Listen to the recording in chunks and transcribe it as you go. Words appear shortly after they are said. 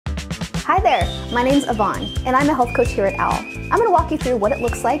Hi there, my name's Yvonne, and I'm a health coach here at OWL. I'm going to walk you through what it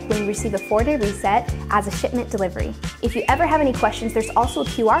looks like when you receive a 4-day reset as a shipment delivery. If you ever have any questions, there's also a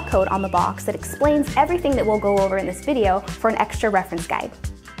QR code on the box that explains everything that we'll go over in this video for an extra reference guide.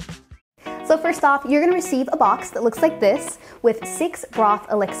 So first off, you're going to receive a box that looks like this with 6 broth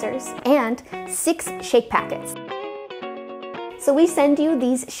elixirs and 6 shake packets. So we send you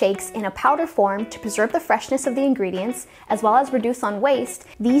these shakes in a powder form to preserve the freshness of the ingredients as well as reduce on waste.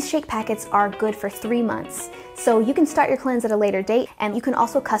 These shake packets are good for 3 months. So you can start your cleanse at a later date, and you can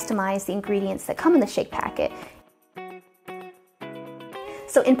also customize the ingredients that come in the shake packet.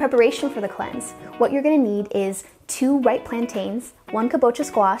 So in preparation for the cleanse, what you're going to need is 2 ripe plantains, 1 Kabocha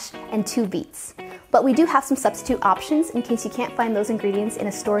Squash, and 2 Beets. But we do have some substitute options in case you can't find those ingredients in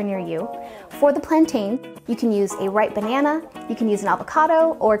a store near you. For the plantain, you can use a ripe banana, you can use an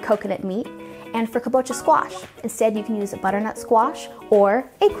avocado or coconut meat. And for Kabocha Squash, instead you can use a butternut squash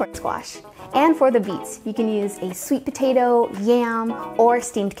or acorn squash. And for the beets, you can use a sweet potato, yam, or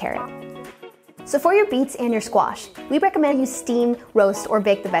steamed carrot. So for your beets and your squash, we recommend you steam, roast, or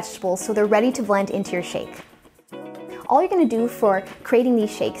bake the vegetables so they're ready to blend into your shake. All you're going to do for creating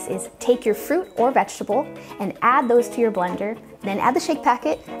these shakes is take your fruit or vegetable and add those to your blender, then add the shake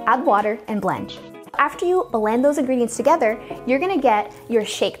packet, add water, and blend. After you blend those ingredients together, you're going to get your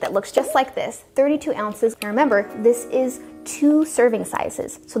shake that looks just like this, 32 ounces. And remember, this is 2 serving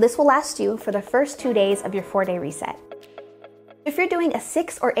sizes, so this will last you for the first 2 days of your 4-day reset. If you're doing a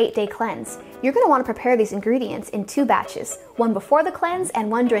 6 or 8-day cleanse, you're going to want to prepare these ingredients in 2 batches, one before the cleanse and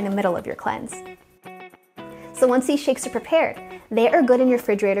one during the middle of your cleanse. So once these shakes are prepared, they are good in your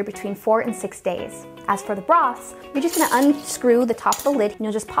refrigerator between 4 and 6 days. As for the broths, you're just going to unscrew the top of the lid, and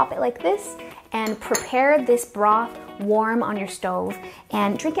you'll just pop it like this and prepare this broth warm on your stove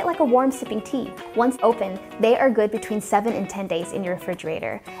and drink it like a warm sipping tea. Once open, they are good between 7 and 10 days in your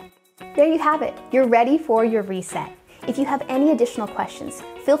refrigerator. There you have it. You're ready for your reset. If you have any additional questions,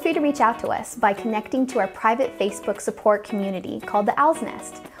 feel free to reach out to us by connecting to our private Facebook support community called the Owl's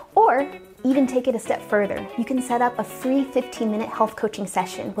Nest. Or even take it a step further, you can set up a free 15-minute health coaching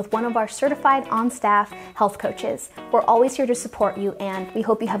session with one of our certified on-staff health coaches. We're always here to support you, and we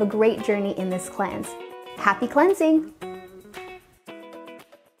hope you have a great journey in this cleanse. Happy cleansing!